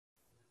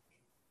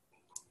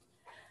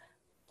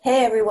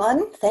Hey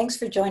everyone, thanks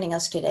for joining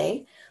us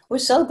today. We're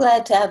so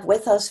glad to have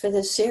with us for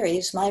this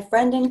series my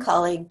friend and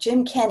colleague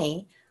Jim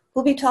Kenny,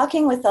 who'll be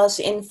talking with us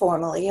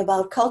informally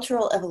about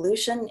cultural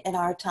evolution in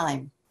our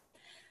time.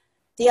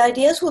 The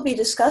ideas we'll be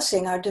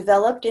discussing are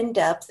developed in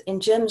depth in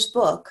Jim's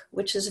book,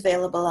 which is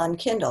available on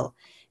Kindle.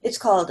 It's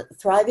called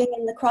Thriving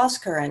in the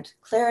Crosscurrent,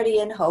 Clarity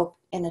and Hope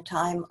in a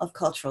Time of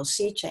Cultural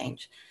Sea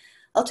Change.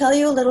 I'll tell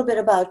you a little bit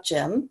about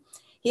Jim.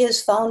 He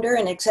is founder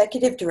and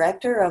executive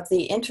director of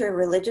the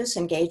Interreligious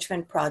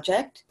Engagement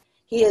Project.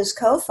 He is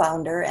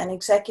co-founder and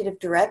executive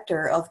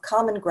director of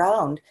Common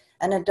Ground,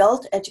 an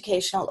adult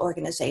educational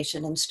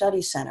organization and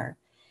study center.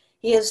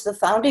 He is the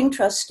founding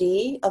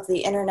trustee of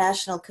the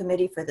International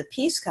Committee for the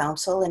Peace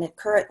Council, and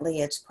currently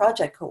its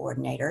project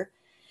coordinator,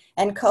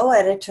 and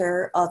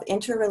co-editor of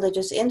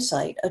Interreligious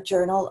Insight, a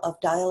journal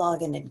of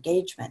dialogue and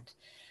engagement.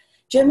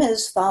 Jim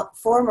is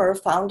former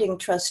founding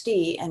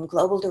trustee and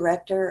global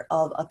director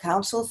of a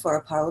Council for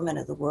a Parliament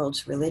of the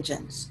World's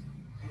Religions.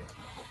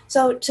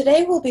 So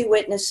today we'll be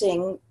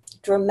witnessing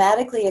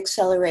dramatically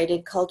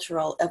accelerated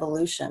cultural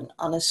evolution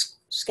on a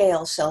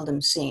scale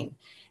seldom seen.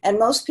 And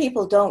most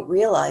people don't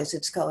realize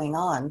it's going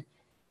on.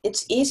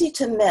 It's easy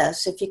to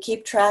miss if you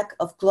keep track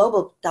of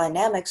global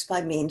dynamics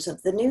by means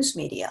of the news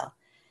media.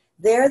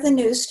 There, the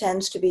news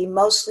tends to be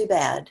mostly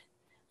bad.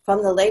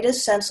 From the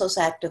latest senseless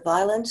act of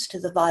violence to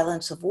the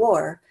violence of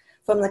war,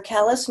 from the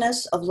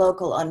callousness of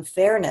local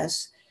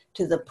unfairness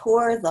to the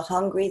poor, the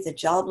hungry, the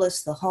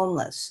jobless, the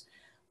homeless.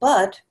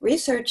 But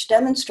research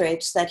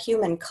demonstrates that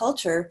human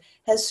culture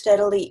has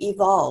steadily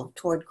evolved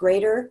toward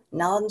greater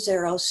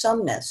non-zero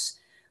sumness,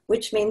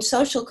 which means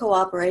social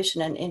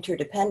cooperation and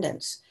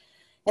interdependence.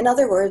 In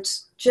other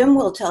words, Jim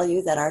will tell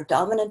you that our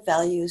dominant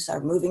values are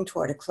moving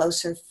toward a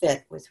closer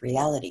fit with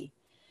reality.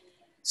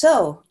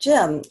 So,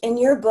 Jim, in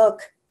your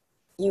book,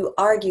 you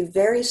argue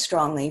very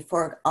strongly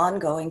for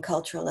ongoing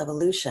cultural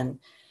evolution.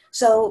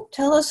 So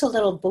tell us a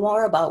little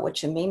more about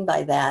what you mean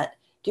by that.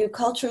 Do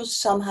cultures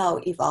somehow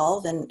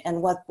evolve, and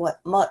what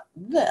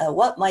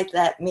might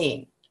that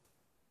mean?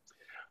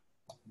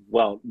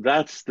 Well,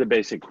 that's the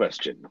basic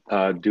question.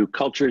 Do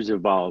cultures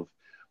evolve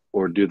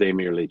or do they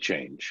merely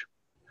change?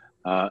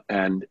 I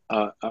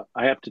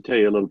have to tell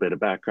you a little bit of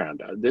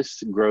background.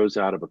 This grows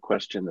out of a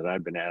question that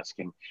I've been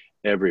asking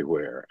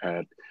everywhere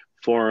at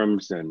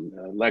forums and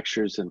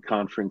lectures and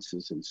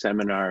conferences and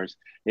seminars,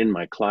 in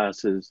my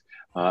classes,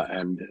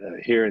 and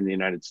here in the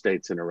United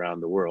States and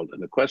around the world.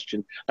 And the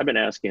question, I've been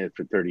asking it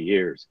for 30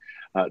 years.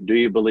 Do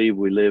you believe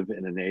we live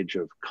in an age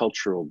of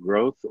cultural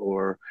growth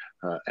or,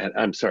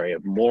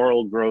 of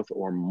moral growth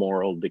or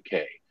moral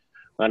decay?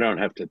 I don't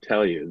have to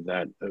tell you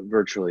that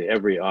virtually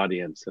every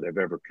audience that I've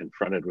ever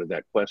confronted with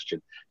that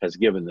question has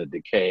given the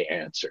decay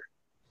answer.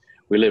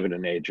 We live in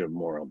an age of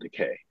moral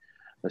decay,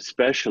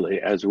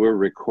 especially as we're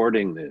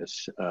recording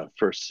this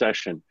first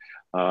session.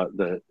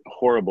 The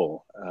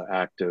horrible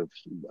act of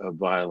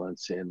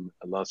violence in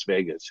Las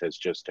Vegas has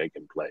just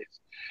taken place.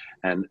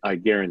 And I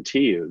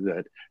guarantee you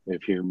that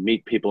if you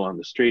meet people on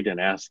the street and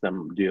ask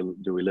them, do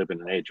we live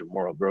in an age of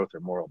moral growth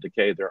or moral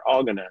decay, they're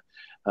all going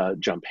to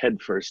jump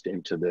headfirst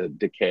into the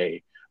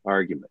decay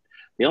argument.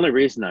 The only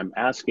reason I'm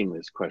asking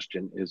this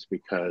question is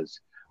because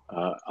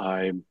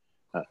I'm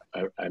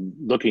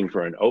looking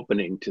for an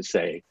opening to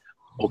say,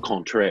 au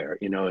contraire,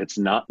 it's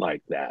not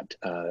like that.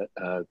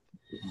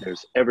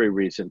 There's every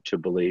reason to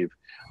believe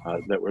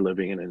that we're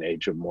living in an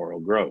age of moral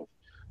growth.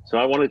 So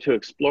I wanted to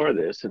explore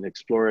this and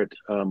explore it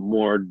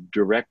more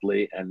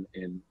directly and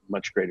in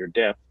much greater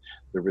depth.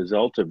 The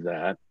result of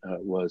that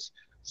was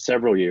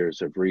several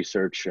years of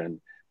research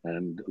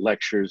and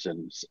lectures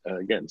and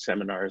again,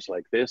 seminars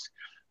like this.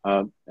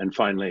 And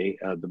finally,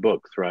 the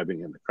book,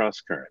 Thriving in the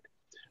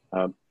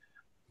Crosscurrent.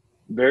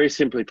 Very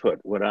simply put,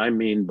 what I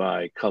mean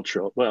by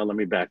cultural, well, let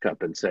me back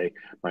up and say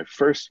my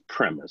first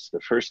premise,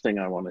 the first thing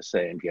I want to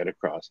say and get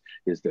across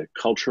is that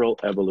cultural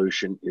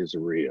evolution is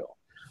real.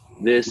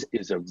 This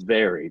is a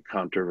very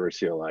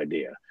controversial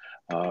idea.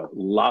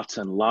 Lots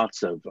and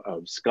lots of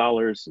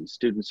scholars and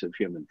students of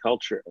human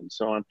culture and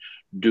so on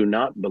do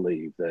not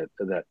believe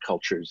that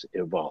cultures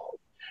evolve.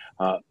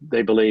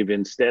 They believe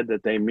instead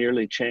that they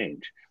merely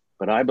change.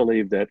 But I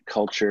believe that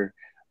culture,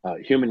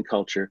 human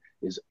culture,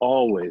 is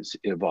always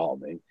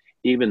evolving,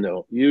 even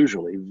though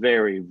usually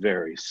very,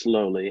 very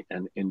slowly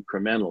and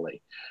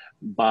incrementally.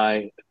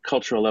 By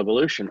cultural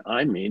evolution,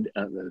 I mean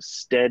the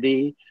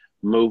steady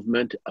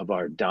movement of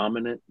our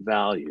dominant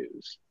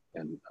values.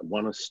 And I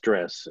want to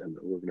stress, and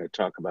we're going to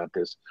talk about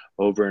this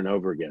over and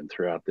over again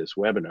throughout this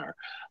webinar,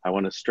 I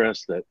want to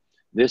stress that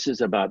this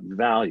is about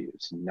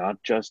values, not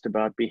just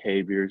about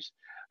behaviors.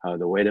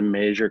 The way to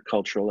measure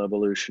cultural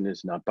evolution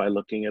is not by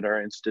looking at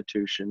our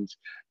institutions,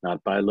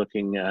 not by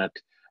looking at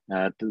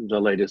the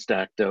latest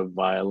act of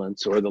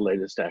violence or the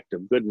latest act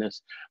of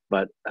goodness,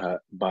 but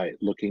by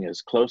looking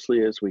as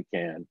closely as we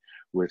can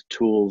with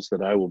tools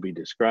that I will be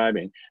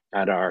describing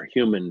at our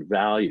human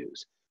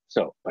values.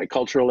 So by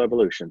cultural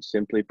evolution,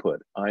 simply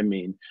put, I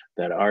mean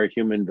that our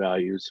human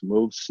values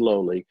move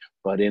slowly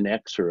but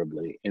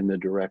inexorably in the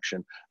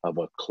direction of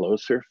a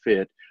closer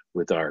fit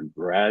with our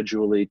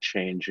gradually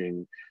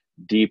changing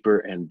deeper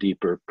and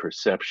deeper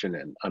perception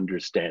and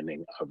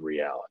understanding of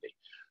reality.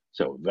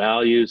 So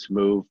values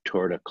move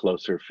toward a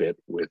closer fit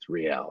with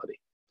reality.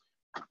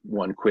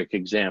 One quick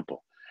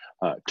example.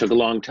 Took a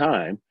long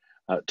time,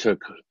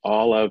 took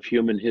all of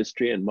human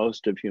history and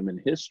most of human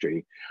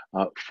history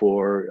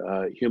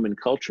for human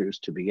cultures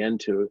to begin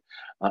to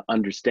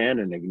understand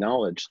and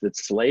acknowledge that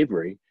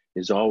slavery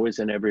is always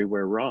and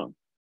everywhere wrong.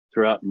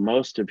 Throughout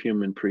most of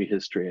human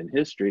prehistory and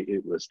history,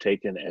 it was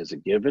taken as a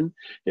given.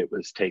 It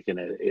was taken,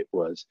 it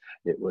was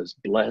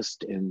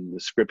blessed in the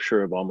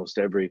scripture of almost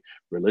every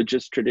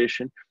religious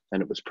tradition,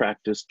 and it was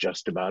practiced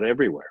just about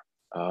everywhere.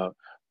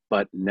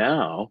 But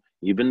now,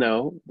 even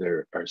though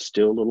there are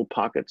still little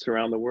pockets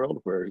around the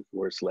world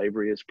where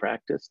slavery is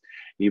practiced,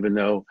 even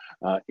though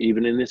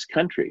even in this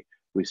country,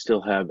 we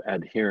still have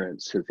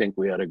adherents who think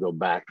we ought to go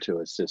back to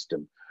a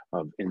system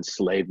of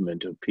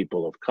enslavement of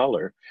people of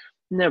color.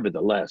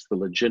 Nevertheless, the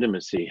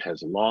legitimacy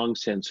has long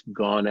since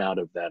gone out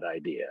of that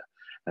idea.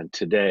 And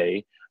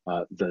today,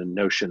 the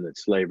notion that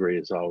slavery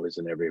is always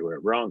and everywhere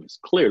wrong is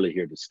clearly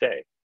here to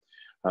stay.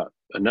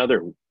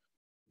 Another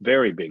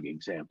very big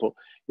example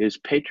is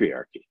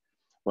patriarchy.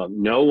 Well,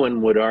 no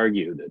one would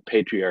argue that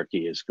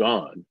patriarchy is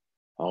gone.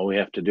 All we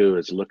have to do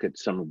is look at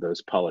some of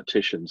those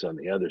politicians on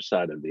the other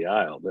side of the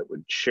aisle that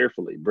would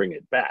cheerfully bring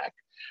it back.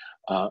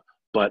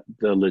 But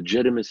the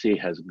legitimacy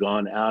has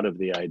gone out of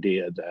the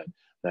idea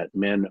that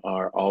men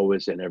are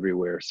always and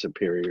everywhere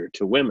superior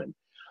to women.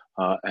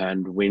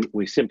 And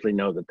we simply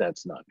know that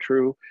that's not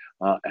true.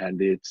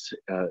 And it's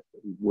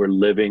we're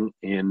living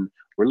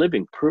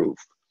proof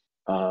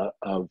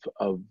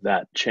of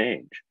that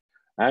change.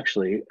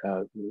 Actually,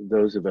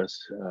 those of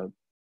us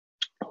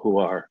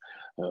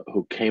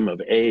who came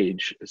of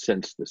age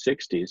since the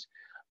 60s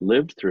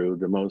lived through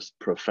the most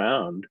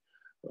profound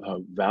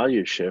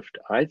value shift,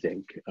 I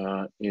think,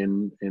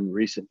 in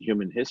recent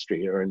human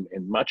history, or in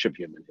much of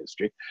human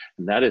history,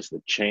 and that is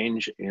the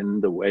change in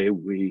the way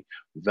we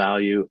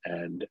value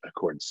and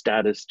accord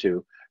status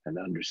to and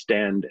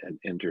understand and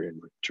enter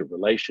into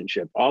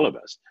relationship, all of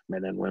us,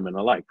 men and women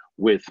alike,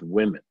 with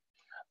women.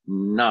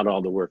 Not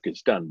all the work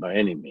is done by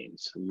any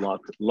means,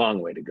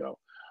 long way to go,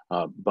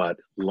 but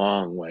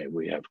long way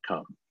we have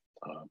come.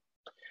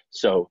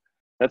 So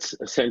that's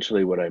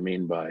essentially what I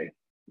mean by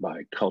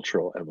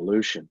cultural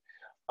evolution.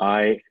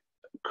 I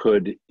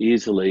could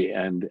easily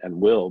and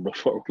will,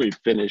 before we've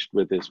finished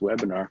with this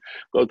webinar,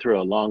 go through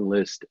a long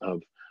list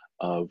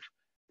of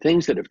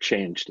things that have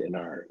changed in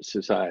our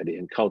society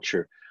and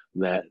culture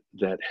that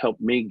help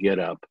me get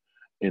up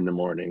in the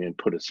morning and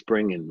put a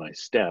spring in my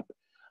step.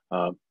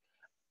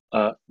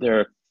 There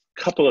are a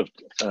couple of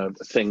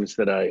things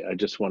that I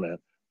just want to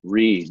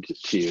read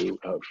to you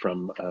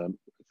from a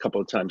couple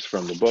of times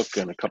from the book,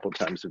 and a couple of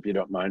times, if you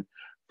don't mind,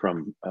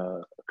 from a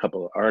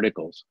couple of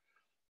articles.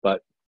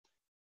 But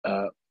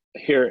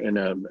here in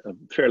a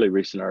fairly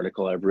recent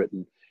article I've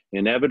written,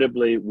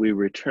 inevitably we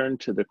return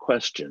to the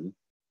question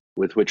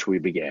with which we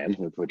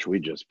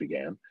just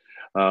began.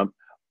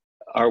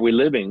 Are we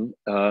living,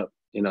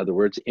 in other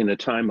words, in a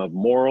time of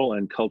moral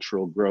and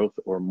cultural growth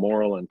or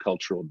moral and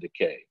cultural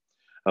decay,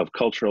 of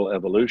cultural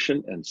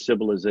evolution and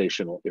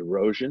civilizational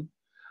erosion,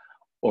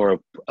 or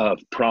of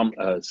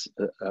promise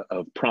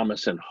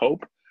and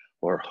hope,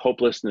 or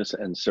hopelessness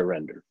and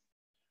surrender?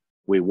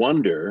 We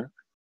wonder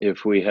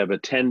if we have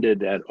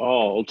attended at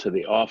all to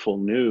the awful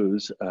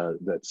news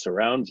that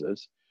surrounds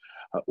us,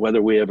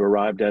 whether we have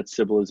arrived at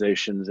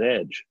civilization's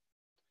edge.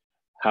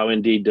 How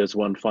indeed does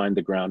one find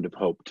the ground of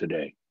hope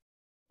today?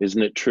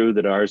 Isn't it true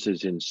that ours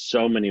is in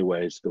so many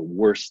ways the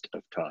worst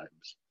of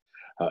times?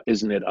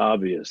 Isn't it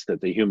obvious that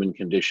the human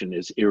condition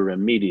is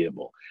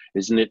irremediable?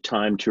 Isn't it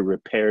time to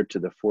repair to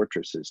the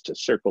fortresses, to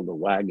circle the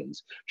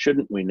wagons?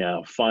 Shouldn't we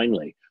now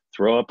finally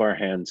throw up our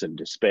hands in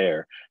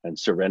despair and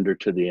surrender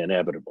to the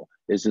inevitable?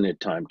 Isn't it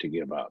time to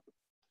give up?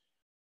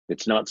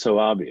 It's not so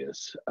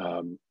obvious,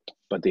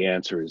 but the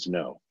answer is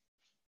no.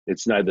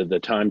 It's neither the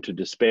time to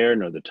despair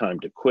nor the time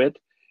to quit.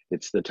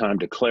 It's the time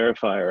to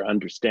clarify our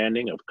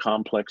understanding of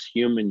complex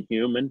human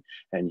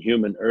and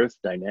human earth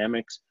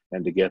dynamics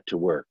and to get to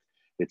work.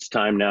 It's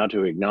time now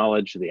to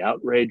acknowledge the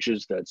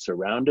outrages that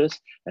surround us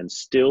and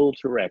still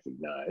to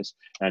recognize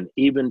and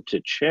even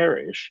to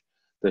cherish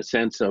the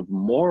sense of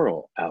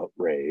moral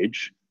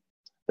outrage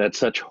that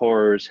such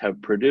horrors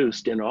have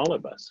produced in all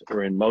of us,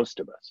 or in most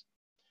of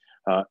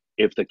us.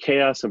 If the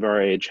chaos of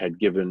our age had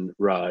given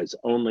rise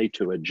only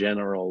to a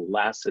general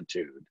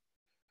lassitude,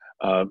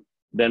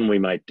 then we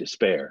might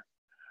despair.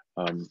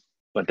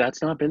 But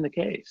that's not been the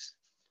case,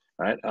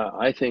 right?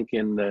 I think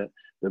in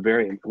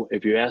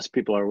if you ask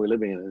people, are we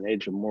living in an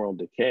age of moral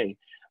decay?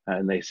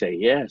 And they say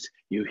yes,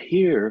 you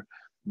hear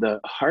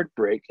the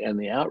heartbreak and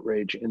the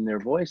outrage in their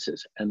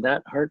voices. And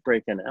that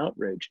heartbreak and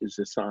outrage is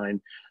a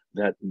sign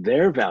that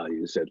their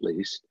values, at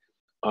least,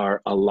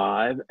 are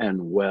alive and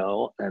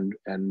well and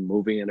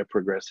moving in a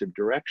progressive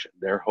direction.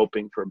 They're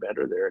hoping for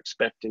better, they're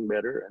expecting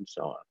better, and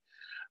so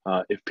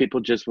on. If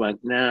people just went,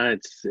 nah,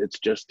 it's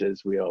just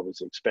as we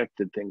always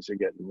expected, things are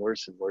getting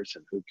worse and worse,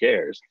 and who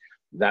cares?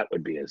 That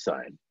would be a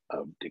sign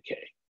of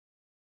decay.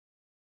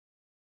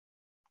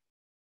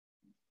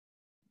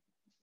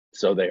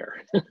 So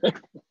there.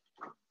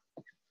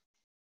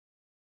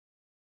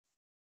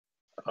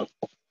 Oh,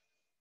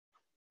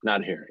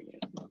 not hearing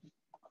it.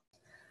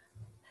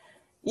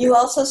 You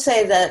also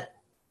say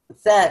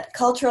that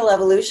cultural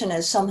evolution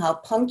is somehow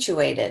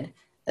punctuated,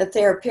 that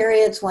there are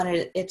periods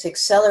when it's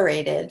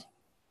accelerated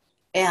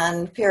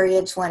and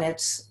periods when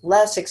it's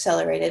less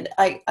accelerated.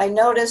 I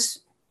notice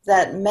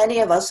that many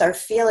of us are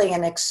feeling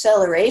an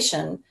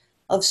acceleration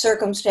of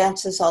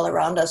circumstances all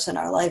around us in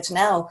our lives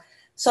now,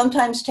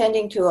 sometimes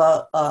tending to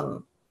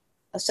a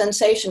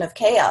sensation of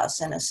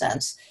chaos in a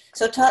sense.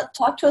 So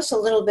talk to us a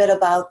little bit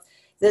about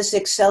this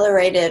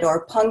accelerated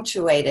or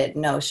punctuated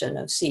notion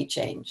of sea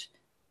change.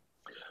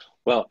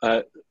 Well,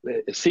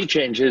 sea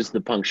change is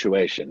the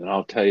punctuation, and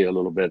I'll tell you a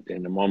little bit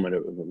in a moment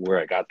of where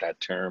I got that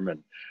term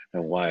and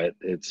why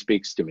it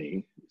speaks to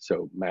me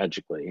so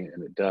magically,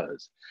 and it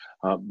does.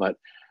 But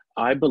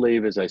I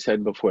believe, as I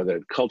said before,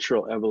 that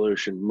cultural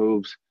evolution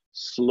moves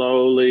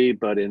slowly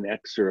but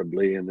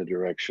inexorably in the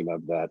direction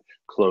of that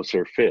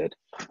closer fit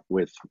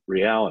with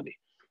reality.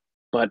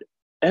 But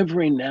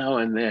every now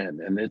and then,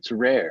 and it's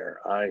rare,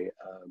 I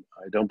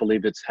don't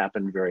believe it's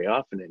happened very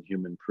often in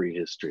human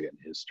prehistory and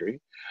history,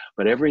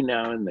 but every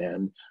now and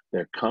then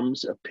there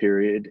comes a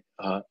period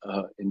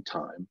in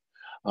time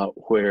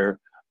where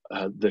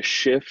the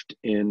shift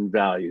in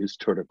values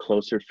toward a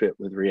closer fit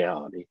with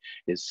reality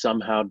is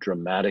somehow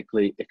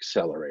dramatically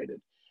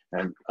accelerated.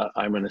 And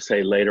I'm going to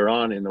say later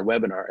on in the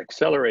webinar,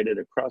 accelerated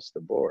across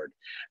the board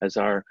as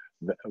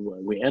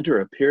we enter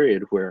a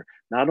period where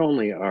not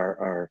only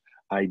our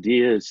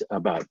ideas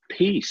about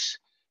peace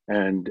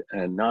and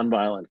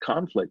nonviolent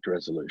conflict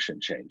resolution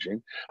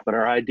changing, but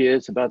our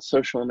ideas about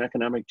social and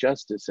economic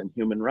justice and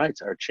human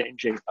rights are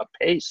changing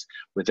apace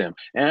with them.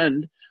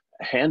 And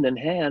hand in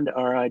hand,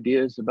 our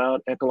ideas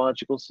about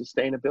ecological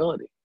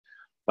sustainability.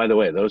 By the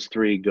way, those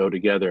three go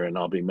together, and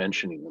I'll be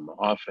mentioning them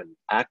often.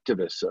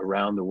 Activists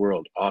around the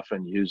world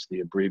often use the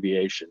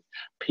abbreviation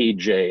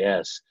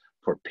PJS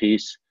for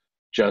peace,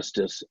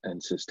 justice,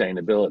 and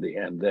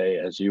sustainability. And they,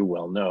 as you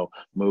well know,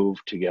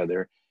 move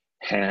together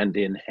hand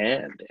in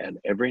hand. And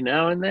every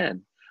now and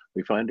then,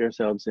 we find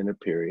ourselves in a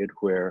period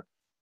where,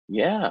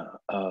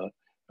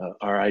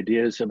 our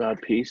ideas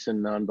about peace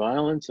and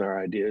nonviolence,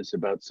 our ideas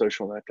about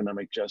social and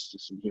economic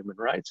justice and human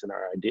rights, and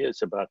our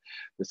ideas about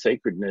the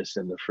sacredness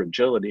and the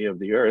fragility of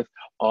the earth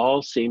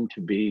all seem to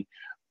be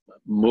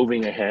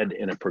moving ahead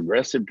in a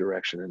progressive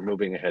direction and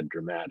moving ahead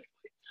dramatically.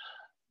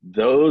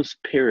 Those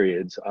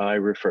periods I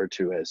refer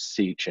to as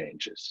sea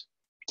changes.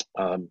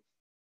 And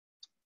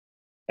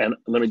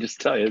let me just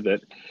tell you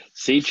that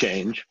sea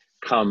change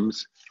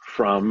comes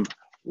from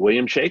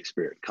William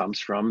Shakespeare. It comes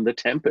from The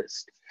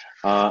Tempest.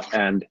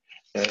 And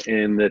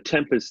in The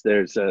Tempest,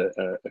 there's a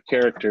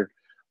character,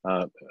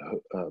 I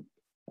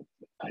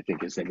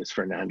think his name is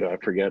Fernando, I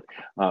forget,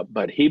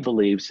 but he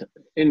believes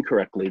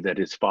incorrectly that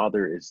his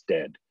father is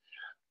dead.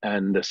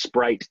 And the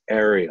sprite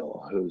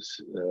Ariel, who's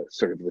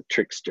sort of the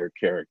trickster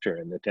character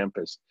in The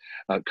Tempest,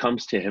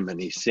 comes to him and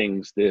he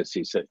sings this.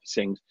 He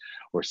sings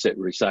or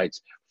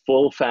recites,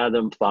 "Full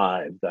fathom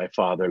 5, thy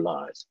father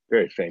lies."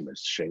 Very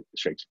famous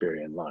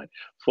Shakespearean line.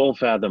 "Full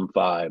fathom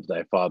 5,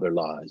 thy father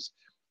lies.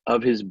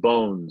 Of his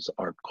bones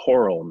are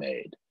coral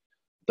made,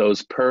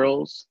 those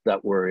pearls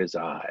that were his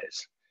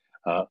eyes.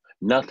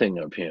 Nothing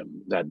of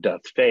him that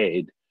doth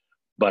fade,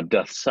 but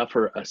doth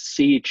suffer a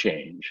sea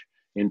change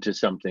into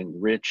something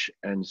rich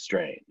and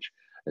strange."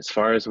 As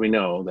far as we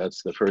know,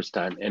 that's the first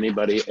time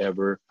anybody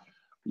ever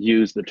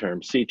used the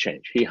term sea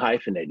change. He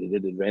hyphenated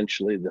it.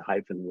 Eventually, the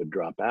hyphen would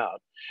drop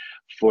out.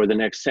 For the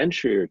next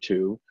century or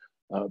two,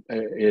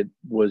 it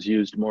was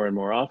used more and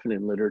more often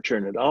in literature,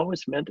 and it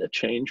always meant a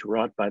change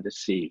wrought by the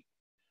sea.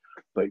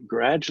 But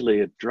gradually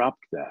it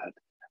dropped that,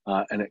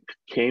 and it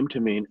came to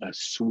mean a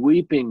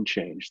sweeping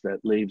change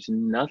that leaves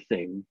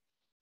nothing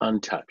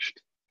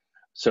untouched.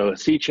 So a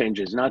sea change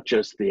is not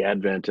just the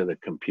advent of the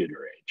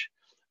computer age,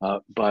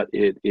 but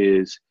it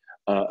is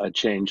a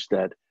change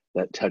that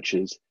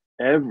touches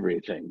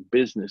everything: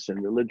 business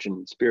and religion,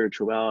 and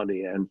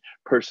spirituality, and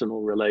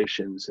personal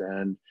relations,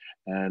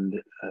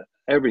 and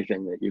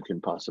everything that you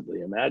can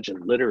possibly imagine.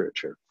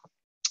 Literature,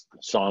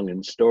 song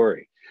and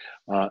story,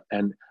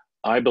 and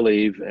I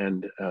believe,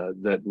 and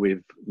that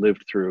we've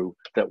lived through,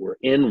 that we're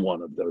in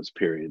one of those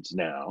periods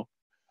now.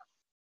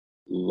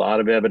 A lot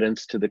of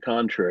evidence to the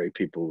contrary,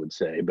 people would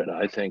say, but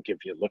I think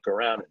if you look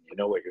around and you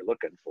know what you're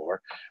looking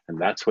for, and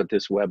that's what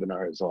this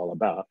webinar is all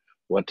about: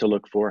 what to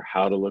look for,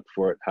 how to look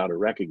for it, how to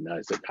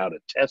recognize it, how to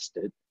test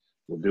it.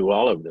 We'll do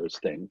all of those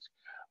things.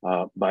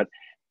 But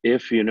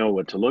if you know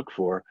what to look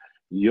for,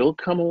 you'll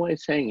come away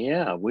saying,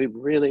 yeah, we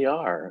really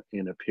are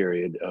in a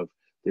period of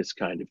this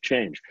kind of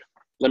change.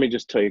 Let me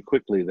just tell you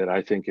quickly that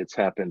I think it's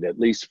happened at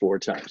least 4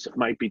 times. It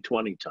might be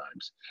 20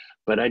 times,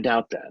 but I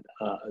doubt that.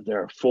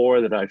 There are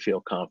 4 that I feel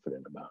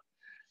confident about.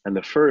 And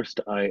the first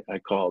I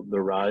call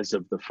the rise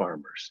of the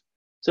farmers.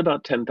 It's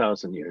about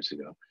 10,000 years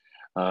ago.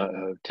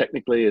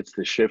 Technically, it's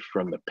the shift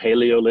from the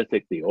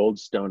Paleolithic, the old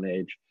Stone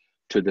Age,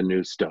 to the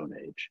new Stone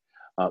Age.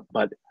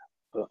 But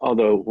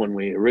although when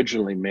we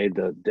originally made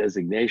the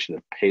designation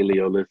of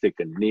Paleolithic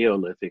and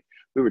Neolithic,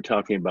 we were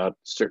talking about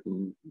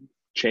certain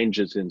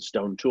changes in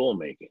stone tool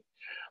making.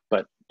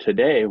 But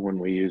today, when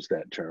we use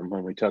that term,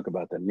 when we talk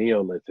about the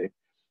Neolithic,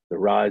 the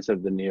rise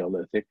of the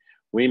Neolithic,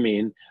 we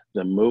mean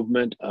the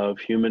movement of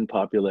human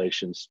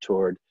populations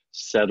toward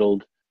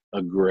settled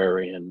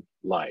agrarian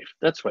life.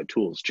 That's why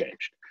tools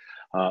changed.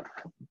 But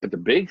the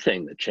big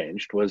thing that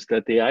changed was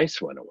that the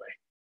ice went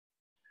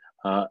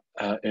away.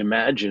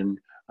 Imagine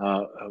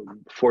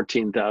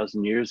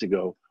 14,000 years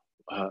ago,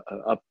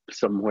 up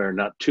somewhere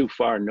not too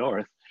far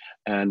north,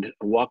 and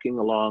walking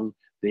along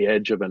the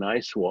edge of an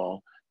ice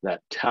wall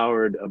that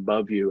towered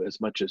above you as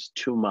much as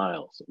 2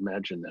 miles.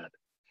 Imagine that.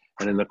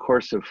 And in the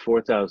course of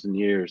 4,000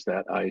 years,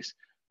 that ice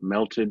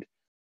melted,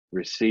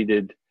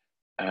 receded,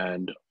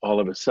 and all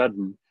of a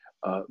sudden,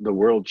 the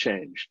world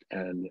changed,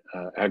 and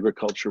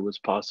agriculture was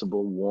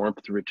possible,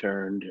 warmth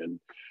returned,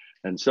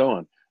 and so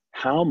on.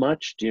 How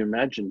much do you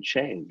imagine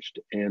changed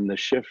in the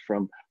shift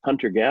from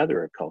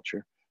hunter-gatherer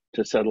culture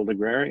to settled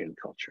agrarian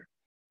culture?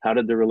 How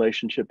did the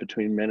relationship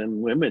between men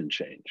and women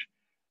change?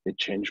 It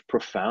changed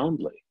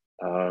profoundly.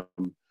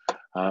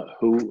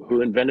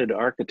 Who invented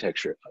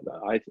architecture?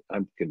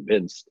 I'm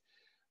convinced,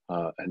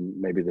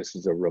 and maybe this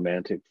is a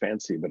romantic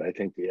fancy, but I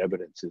think the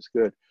evidence is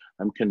good.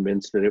 I'm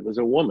convinced that it was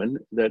a woman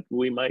that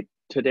we might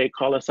today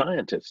call a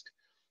scientist,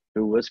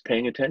 who was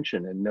paying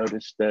attention and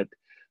noticed that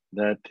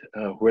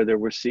where there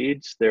were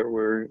seeds, there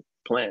were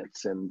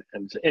plants. And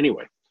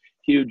anyway,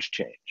 huge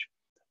change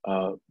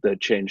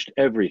that changed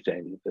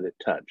everything that it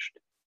touched.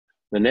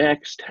 The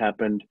next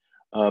happened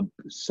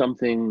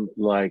something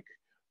like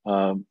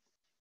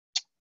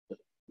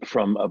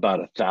from about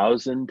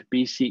 1000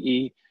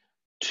 BCE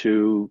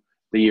to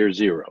the year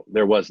zero.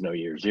 There was no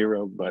year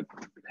zero, but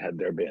had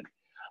there been.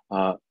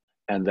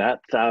 And that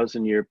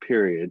 1,000-year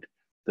period,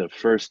 the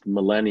first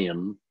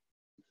millennium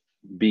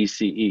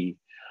BCE,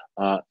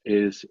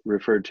 is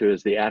referred to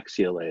as the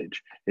Axial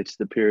Age. It's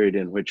the period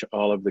in which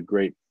all of the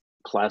great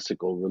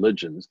classical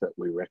religions that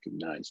we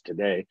recognize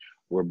today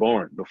were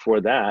born. Before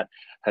that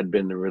had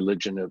been the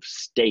religion of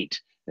state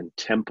and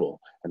temple,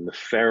 and the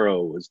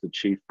pharaoh was the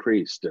chief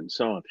priest, and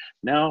so on.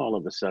 Now, all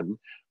of a sudden,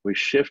 we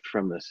shift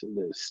from the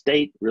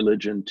state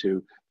religion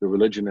to the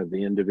religion of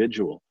the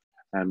individual,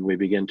 and we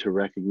begin to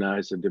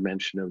recognize a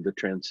dimension of the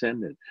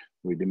transcendent.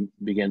 We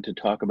begin to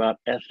talk about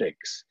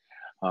ethics,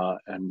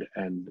 and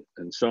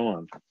so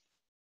on.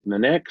 And the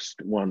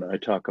next one I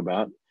talk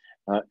about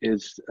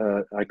is,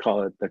 I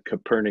call it the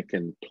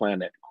Copernican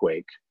planet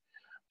quake,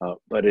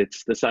 but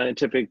it's the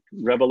scientific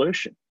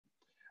revolution.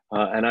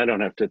 And I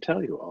don't have to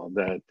tell you all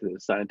that the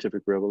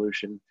scientific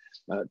revolution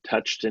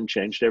touched and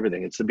changed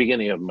everything. It's the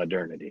beginning of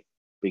modernity,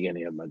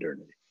 beginning of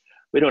modernity.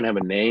 We don't have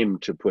a name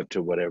to put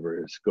to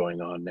whatever is going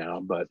on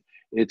now, but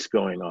it's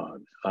going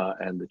on.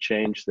 And the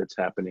change that's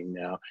happening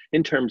now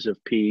in terms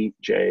of P,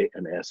 J,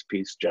 and S,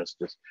 peace,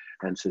 justice,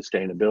 and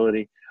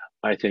sustainability,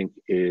 I think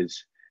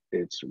it's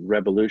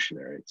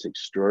revolutionary, it's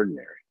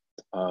extraordinary.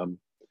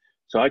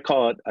 So I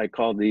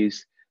call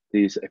these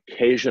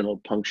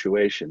occasional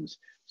punctuations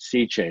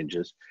sea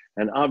changes.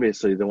 And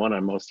obviously the one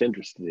I'm most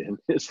interested in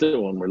is the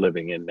one we're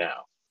living in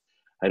now.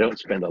 I don't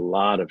spend a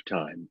lot of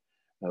time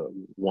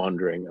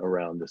wandering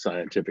around the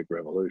scientific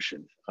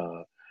revolution,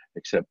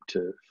 except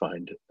to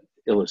find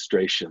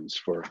illustrations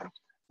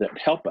that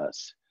help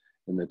us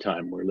in the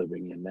time we're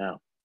living in now.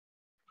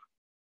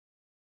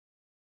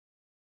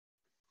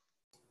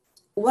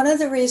 One of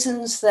the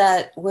reasons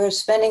that we're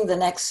spending the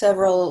next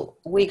several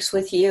weeks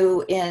with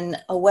you in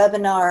a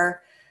webinar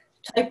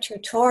type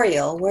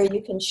tutorial where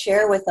you can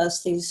share with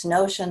us these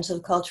notions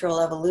of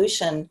cultural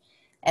evolution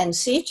and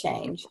sea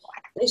change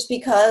is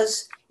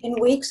because in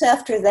weeks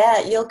after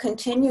that, you'll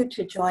continue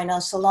to join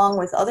us along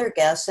with other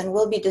guests, and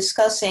we'll be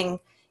discussing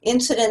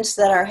incidents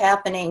that are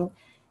happening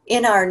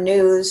in our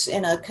news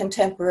in a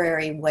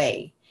contemporary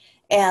way.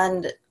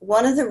 And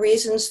one of the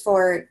reasons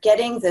for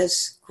getting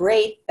this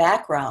great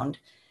background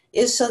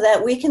is so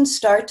that we can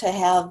start to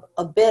have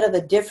a bit of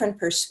a different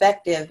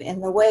perspective in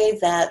the way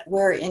that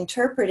we're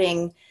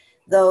interpreting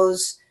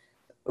those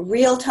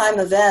real-time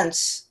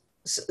events,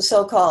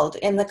 so-called,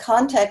 in the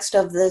context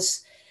of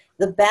this,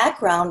 the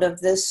background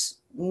of this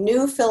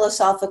new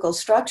philosophical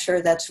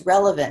structure that's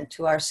relevant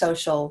to our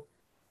social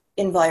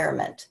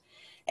environment.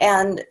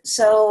 And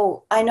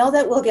so I know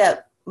that we'll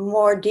get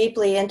more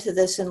deeply into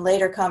this in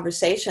later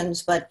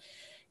conversations, but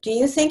do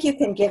you think you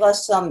can give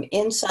us some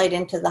insight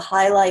into the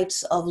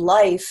highlights of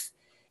life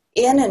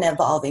in an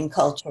evolving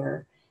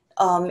culture,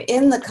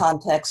 in the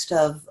context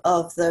of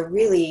the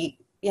really,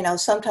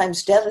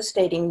 sometimes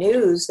devastating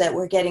news that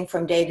we're getting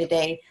from day to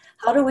day?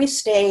 How do we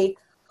stay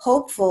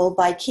hopeful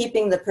by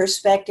keeping the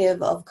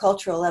perspective of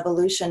cultural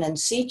evolution and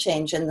sea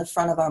change in the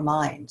front of our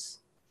minds?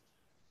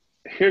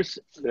 Here's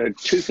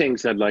two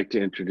things I'd like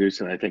to introduce,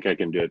 and I think I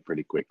can do it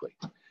pretty quickly.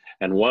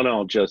 And one,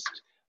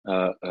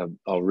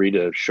 I'll read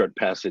a short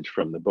passage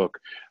from the book,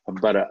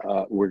 but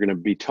we're going to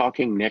be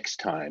talking next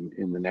time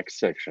in the next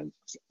section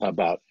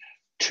about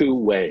two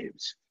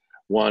waves,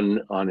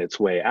 one on its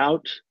way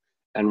out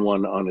and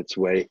one on its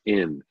way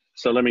in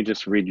So let me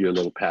just read you a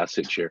little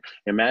passage here.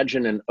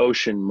 Imagine an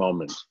ocean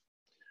moment,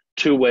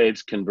 two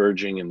waves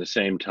converging in the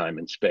same time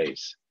and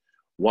space.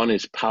 One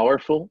is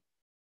powerful,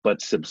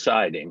 but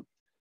subsiding.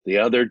 The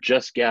other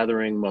just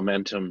gathering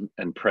momentum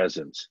and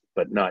presence,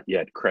 but not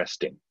yet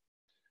cresting.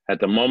 At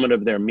the moment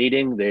of their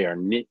meeting, they are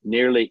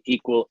nearly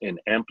equal in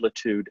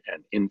amplitude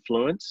and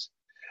influence.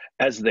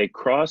 As they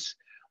cross,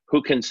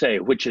 who can say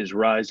which is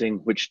rising,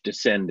 which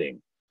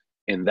descending?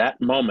 In that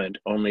moment,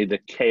 only the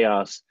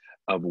chaos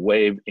of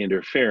wave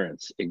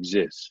interference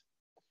exists.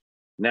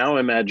 Now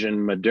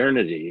imagine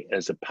modernity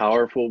as a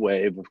powerful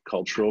wave of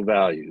cultural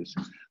values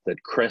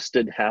that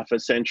crested half a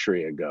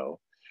century ago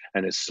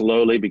and is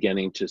slowly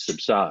beginning to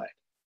subside.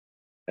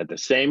 At the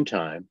same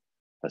time,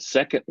 a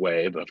second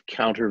wave of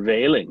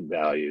countervailing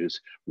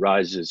values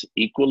rises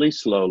equally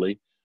slowly,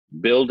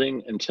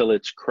 building until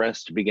its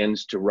crest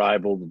begins to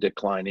rival the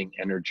declining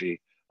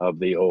energy of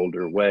the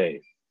older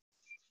wave.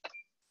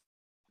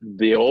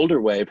 The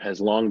older wave has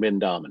long been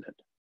dominant.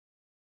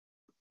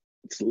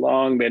 It's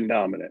long been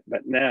dominant,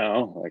 but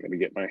now, I gotta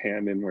get my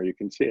hand in where you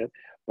can see it,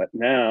 but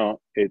now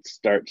it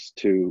starts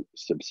to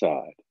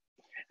subside.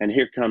 And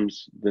here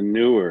comes the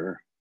newer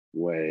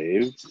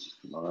wave,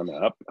 on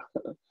up,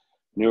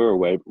 newer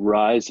wave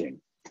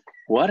rising.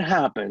 What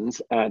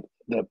happens at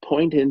the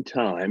point in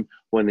time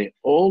when the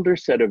older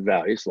set of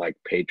values, like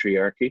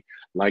patriarchy,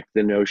 like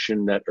the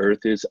notion that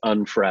Earth is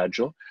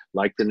unfragile,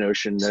 like the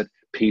notion that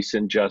peace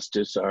and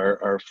justice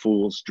are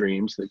fool's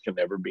dreams that can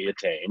never be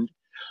attained,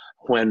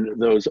 when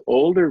those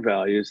older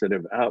values that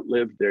have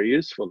outlived their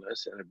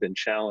usefulness and have been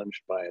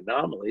challenged by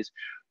anomalies,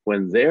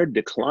 when they're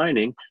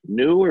declining,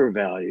 newer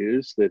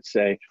values that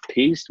say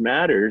peace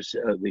matters,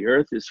 the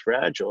earth is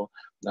fragile,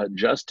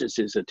 justice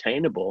is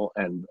attainable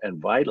and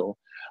vital,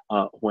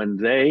 when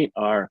they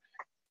are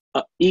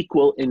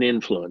equal in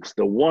influence,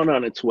 the one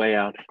on its way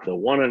out, the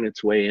one on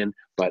its way in,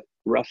 but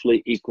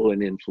roughly equal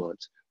in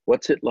influence.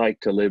 What's it like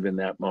to live in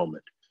that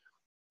moment?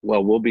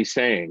 Well, we'll be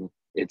saying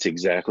it's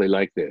exactly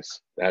like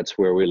this. That's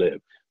where we live.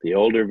 The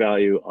older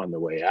value on the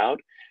way out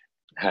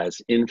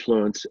has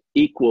influence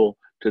equal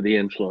to the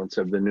influence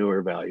of the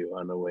newer value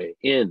on the way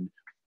in,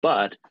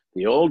 but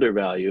the older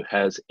value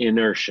has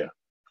inertia.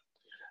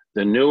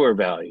 The newer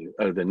value,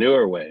 or the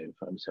newer wave,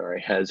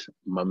 has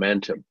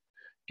momentum.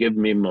 Give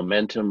me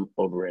momentum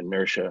over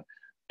inertia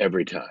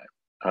every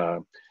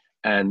time.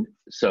 And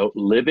so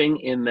living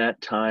in that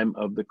time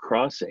of the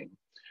crossing,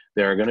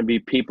 there are going to be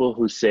people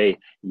who say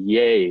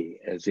yay,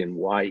 as in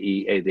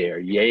Y-E-A, they are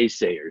yay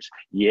sayers,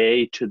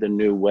 yay to the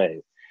new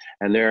wave.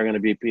 And there are going to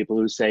be people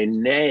who say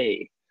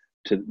nay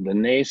to the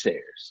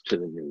naysayers to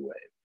the new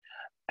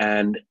wave.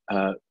 And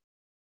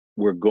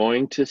we're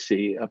going to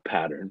see a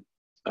pattern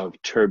of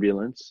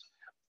turbulence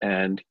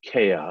and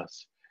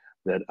chaos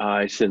that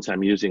since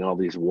I'm using all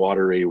these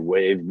watery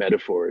wave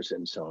metaphors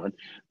and so on,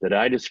 that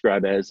I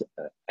describe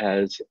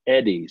as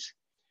eddies.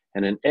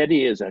 And an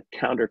eddy is a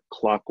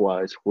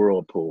counterclockwise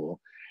whirlpool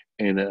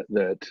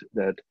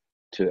that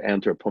to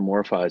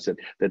anthropomorphize it,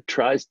 that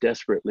tries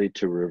desperately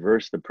to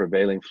reverse the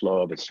prevailing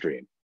flow of a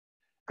stream.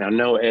 Now,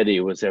 no eddy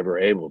was ever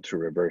able to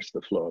reverse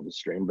the flow of a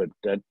stream, but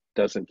that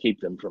doesn't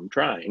keep them from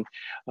trying.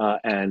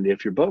 And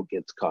if your boat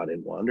gets caught in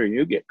one, or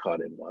you get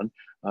caught in one,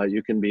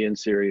 you can be in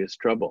serious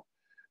trouble.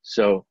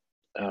 So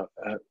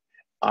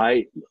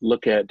I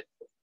look at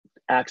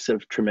acts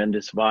of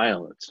tremendous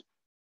violence,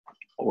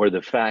 or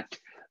the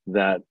fact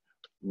that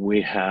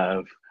we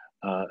have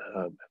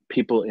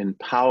people in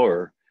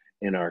power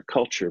in our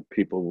culture,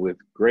 people with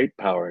great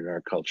power in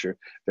our culture,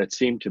 that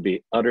seem to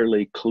be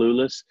utterly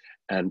clueless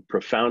and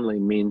profoundly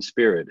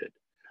mean-spirited.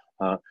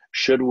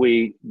 Should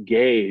we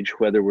gauge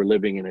whether we're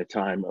living in a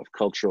time of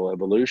cultural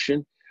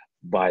evolution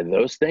by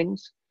those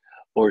things?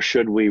 Or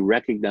should we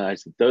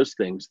recognize that those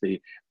things, the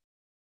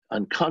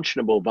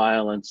unconscionable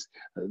violence,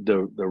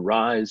 the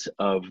rise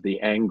of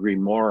the angry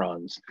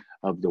morons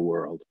of the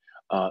world,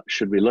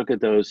 should we look at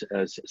those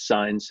as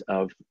signs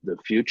of the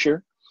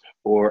future,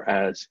 or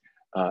as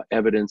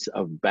evidence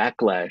of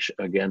backlash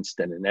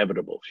against an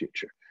inevitable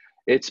future?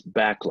 It's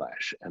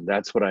backlash, and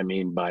that's what I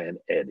mean by an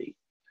eddy.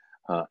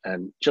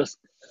 And just,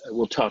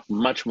 we'll talk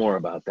much more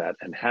about that.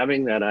 And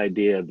having that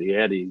idea of the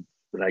eddy,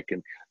 that I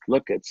can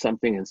look at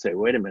something and say,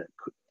 wait a minute,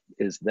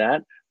 is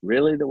that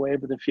really the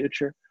wave of the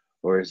future?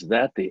 Or is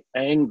that the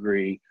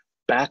angry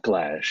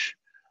backlash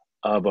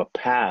of a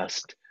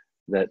past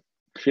that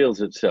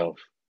feels itself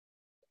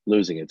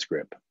losing its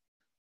grip?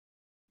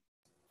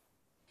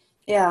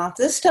 Yeah,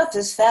 this stuff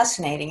is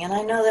fascinating, and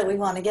I know that we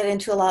want to get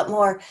into a lot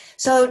more.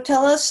 So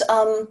tell us,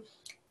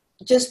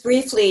 just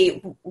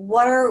briefly,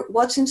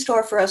 what's in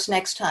store for us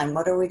next time?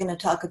 What are we going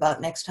to talk about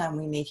next time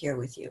we meet here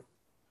with you?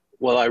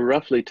 Well, I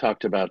roughly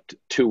talked about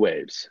two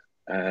waves,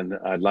 and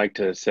I'd like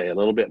to say a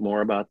little bit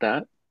more about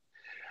that.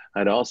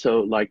 I'd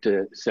also like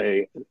to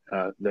say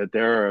that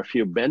there are a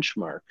few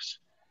benchmarks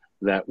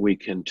that we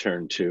can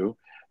turn to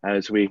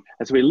as we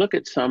look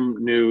at some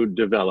new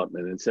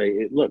development and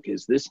say, look,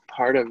 is this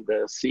part of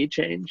the sea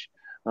change?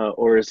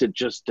 or is it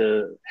just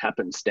a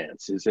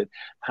happenstance? Is it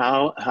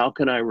how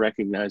can I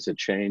recognize a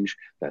change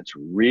that's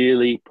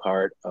really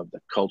part of the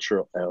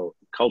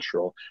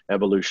cultural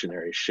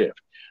evolutionary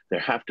shift? There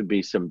have to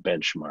be some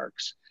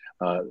benchmarks,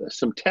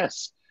 some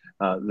tests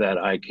that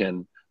I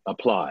can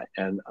apply,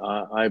 and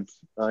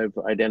I've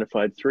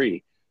identified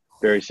three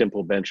very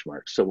simple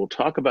benchmarks. So we'll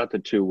talk about the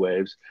two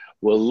waves.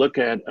 We'll look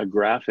at a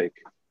graphic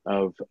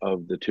of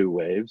the two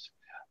waves.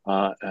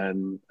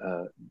 And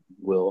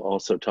we'll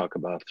also talk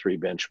about three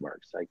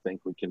benchmarks. I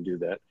think we can do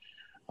that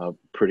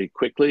pretty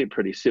quickly,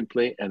 pretty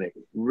simply, and it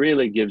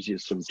really gives you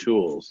some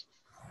tools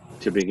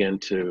to begin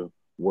to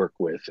work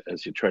with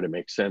as you try to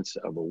make sense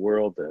of a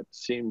world that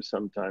seems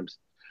sometimes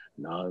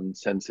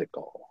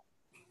nonsensical.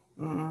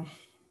 Mm.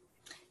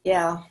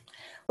 Yeah.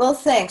 Well,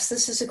 thanks.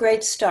 This is a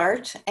great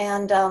start,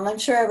 and I'm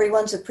sure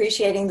everyone's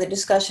appreciating the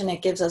discussion.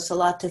 It gives us a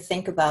lot to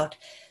think about.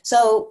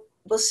 So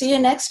we'll see you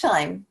next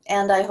time,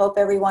 and I hope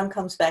everyone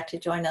comes back to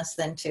join us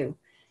then too.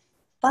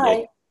 Bye.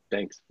 Yay.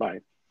 Thanks. Bye.